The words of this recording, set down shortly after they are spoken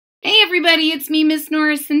everybody, it's me, Miss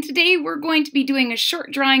Norris, and today we're going to be doing a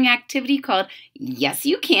short drawing activity called Yes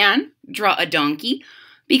You Can Draw a Donkey,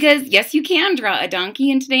 because yes you can draw a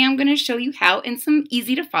donkey, and today I'm going to show you how in some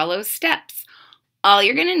easy to follow steps. All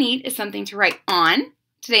you're going to need is something to write on.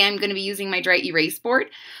 Today I'm going to be using my dry erase board,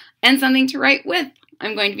 and something to write with.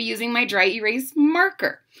 I'm going to be using my dry erase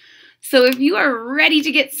marker. So if you are ready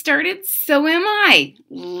to get started, so am I.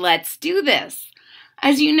 Let's do this.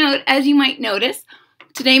 As you might notice,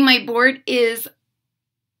 today my board is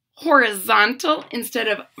horizontal instead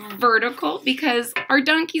of vertical because our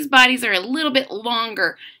donkey's bodies are a little bit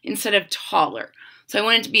longer instead of taller. So I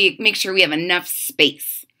wanted to make sure we have enough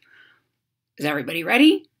space. Is everybody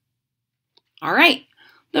ready? All right.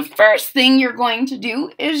 The first thing you're going to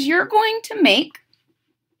do is you're going to make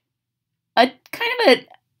a kind of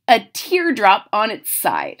a teardrop on its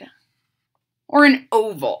side, or an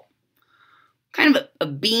oval. Kind of a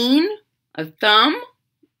bean, a thumb,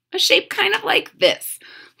 a shape kind of like this.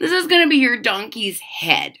 This is going to be your donkey's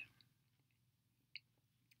head.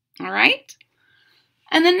 All right?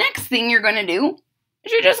 And the next thing you're going to do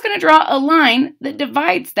is you're just going to draw a line that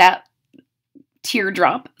divides that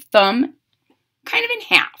teardrop thumb kind of in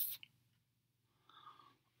half.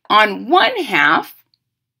 On one half,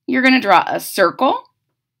 you're going to draw a circle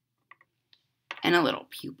and a little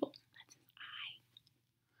pupil.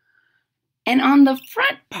 And on the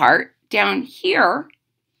front part, down here,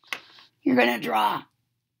 you're going to draw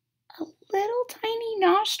a little tiny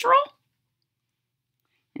nostril.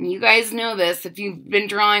 And you guys know this if you've been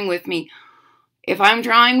drawing with me. If I'm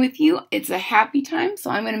drawing with you, it's a happy time, so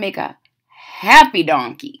I'm going to make a happy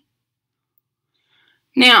donkey.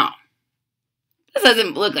 Now, this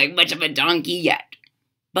doesn't look like much of a donkey yet.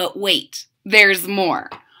 But wait, there's more.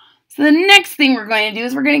 So the next thing we're going to do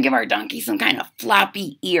is we're going to give our donkey some kind of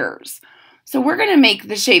floppy ears. So we're going to make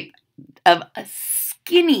the shape of a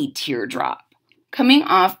skinny teardrop coming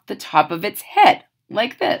off the top of its head,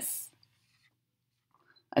 like this.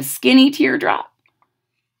 A skinny teardrop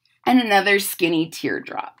and another skinny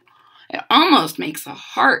teardrop. It almost makes a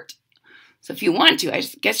heart. So if you want to, I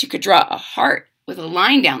guess you could draw a heart with a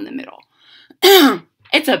line down the middle.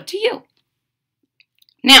 It's up to you.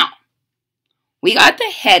 Now, we got the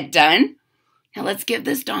head done. Now let's give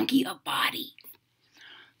this donkey a body.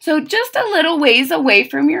 So just a little ways away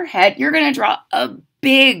from your head, you're going to draw a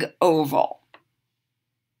big oval.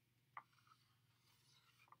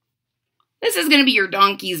 This is going to be your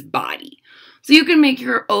donkey's body. So you can make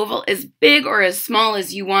your oval as big or as small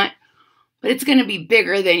as you want, but it's going to be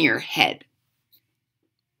bigger than your head.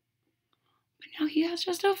 But now he has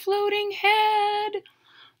just a floating head.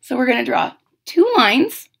 So we're going to draw two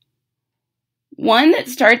lines. One that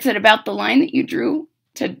starts at about the line that you drew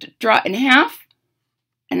to draw it in half,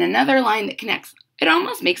 and another line that connects. It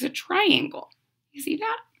almost makes a triangle. You see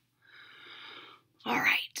that? All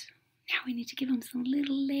right. Now we need to give him some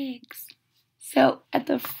little legs. So at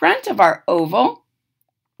the front of our oval,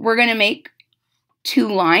 we're going to make two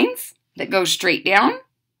lines that go straight down.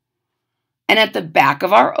 And at the back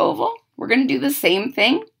of our oval, we're going to do the same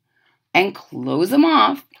thing and close them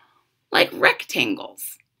off like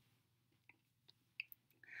rectangles.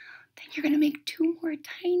 Then you're going to make two more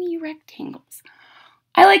tiny rectangles.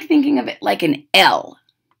 I like thinking of it like an L.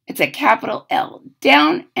 It's a capital L,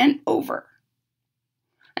 down and over.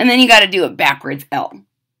 And then you got to do a backwards L,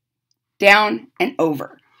 down and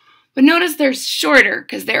over. But notice they're shorter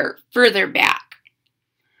because they're further back.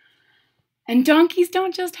 And donkeys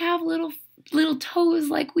don't just have little toes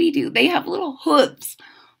like we do. They have little hooves.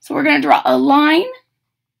 So we're going to draw a line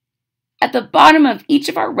at the bottom of each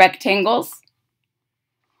of our rectangles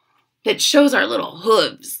that shows our little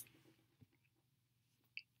hooves.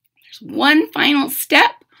 One final step.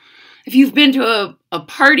 If you've been to a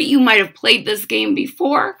party, you might have played this game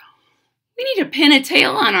before. We need to pin a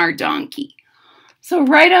tail on our donkey. So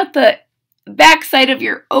right out the back side of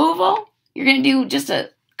your oval, you're going to do just a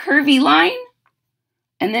curvy line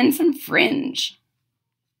and then some fringe.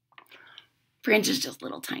 Fringe is just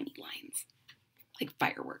little tiny lines, like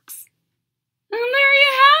fireworks. And there you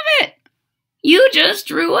have it. You just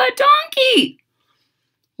drew a donkey.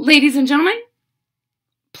 Ladies and gentlemen,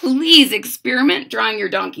 please experiment drawing your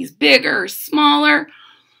donkeys bigger, smaller,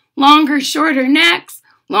 longer, shorter necks,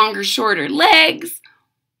 longer, shorter legs.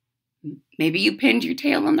 Maybe you pinned your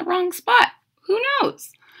tail in the wrong spot. Who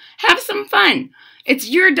knows? Have some fun. It's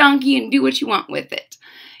your donkey and do what you want with it.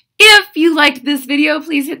 If you liked this video,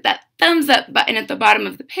 please hit that thumbs up button at the bottom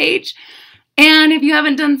of the page. And if you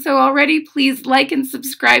haven't done so already, please like and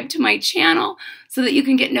subscribe to my channel so that you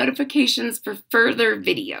can get notifications for further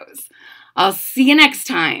videos. I'll see you next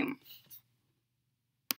time.